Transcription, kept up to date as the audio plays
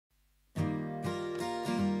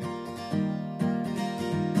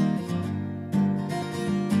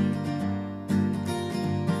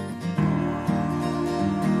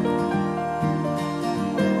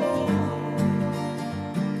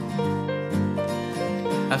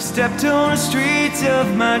I've stepped on the streets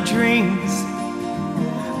of my dreams,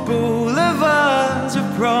 boulevards of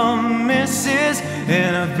promises,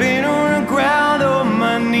 and I've been on the ground on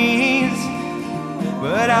my knees.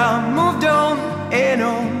 But I've moved on and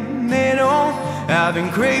on and on. I've been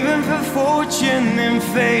craving for fortune and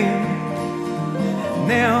fame,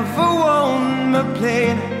 never won but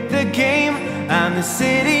played the game, and the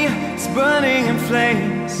city is burning in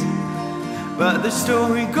flames. But the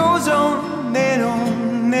story goes on and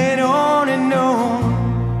on and on and on.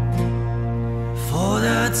 For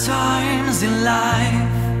the times in life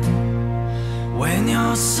when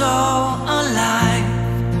you're so alive,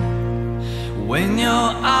 when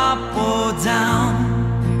you're up or down,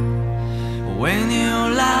 when you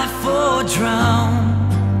laugh or drown,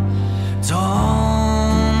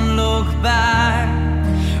 don't look back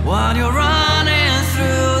while you're running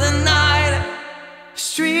through the night.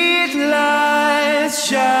 Street lights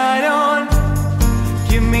shine on,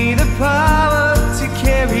 give me the power to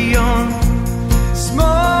carry on.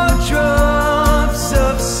 Small drops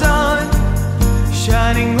of sun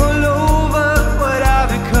shining all over what I've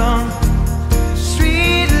become.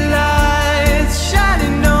 Street lights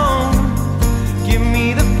shining on, give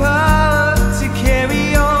me the power to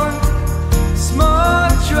carry on. Small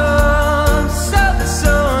drops of the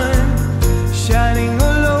sun shining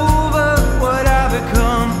all over what I've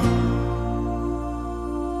become.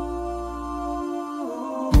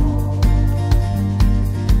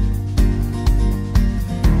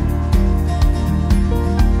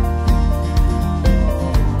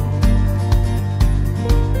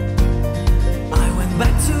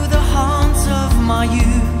 My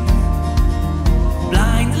youth,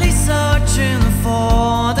 blindly searching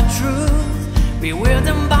for the truth,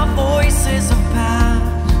 bewildered by voices of past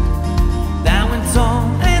that went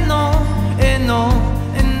on and on and on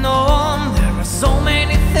and on. There are so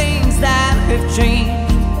many things that have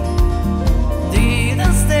changed,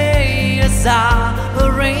 didn't stay as I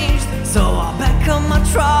arranged. So I pack up my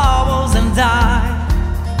troubles and die,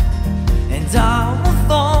 and I will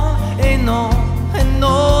fall and on and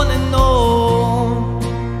on and on.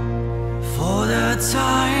 For the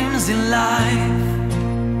times in life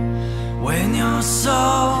when you're so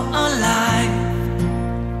alive,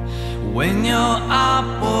 when you're up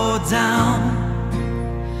or down,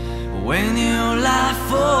 when you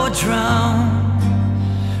laugh or drown,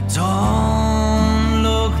 don't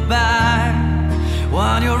look back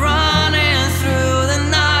while you're running through the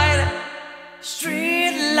night.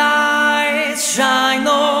 Street lights shine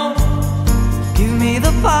on, give me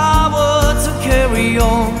the power to carry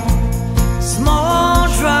on. Small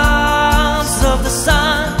drops of the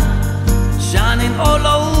sun shining all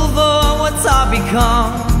over what I've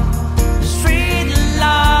become. Street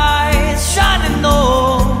lights shining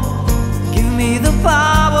on, give me the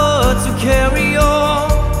power to carry on.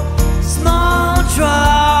 Small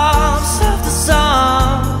drops of the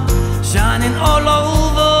sun shining all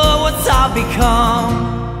over what I've become.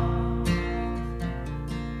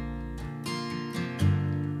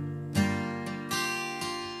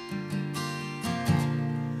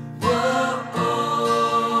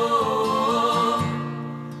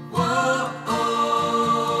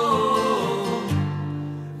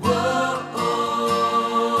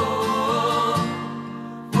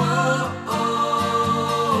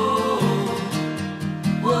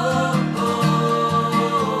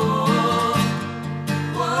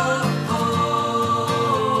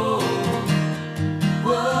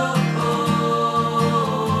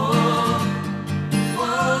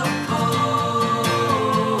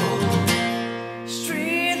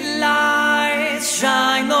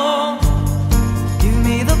 Shine on, give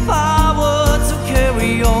me the power to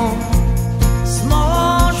carry on.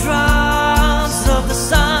 Small drops of the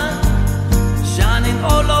sun shining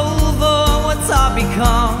all over what I've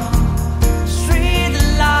become.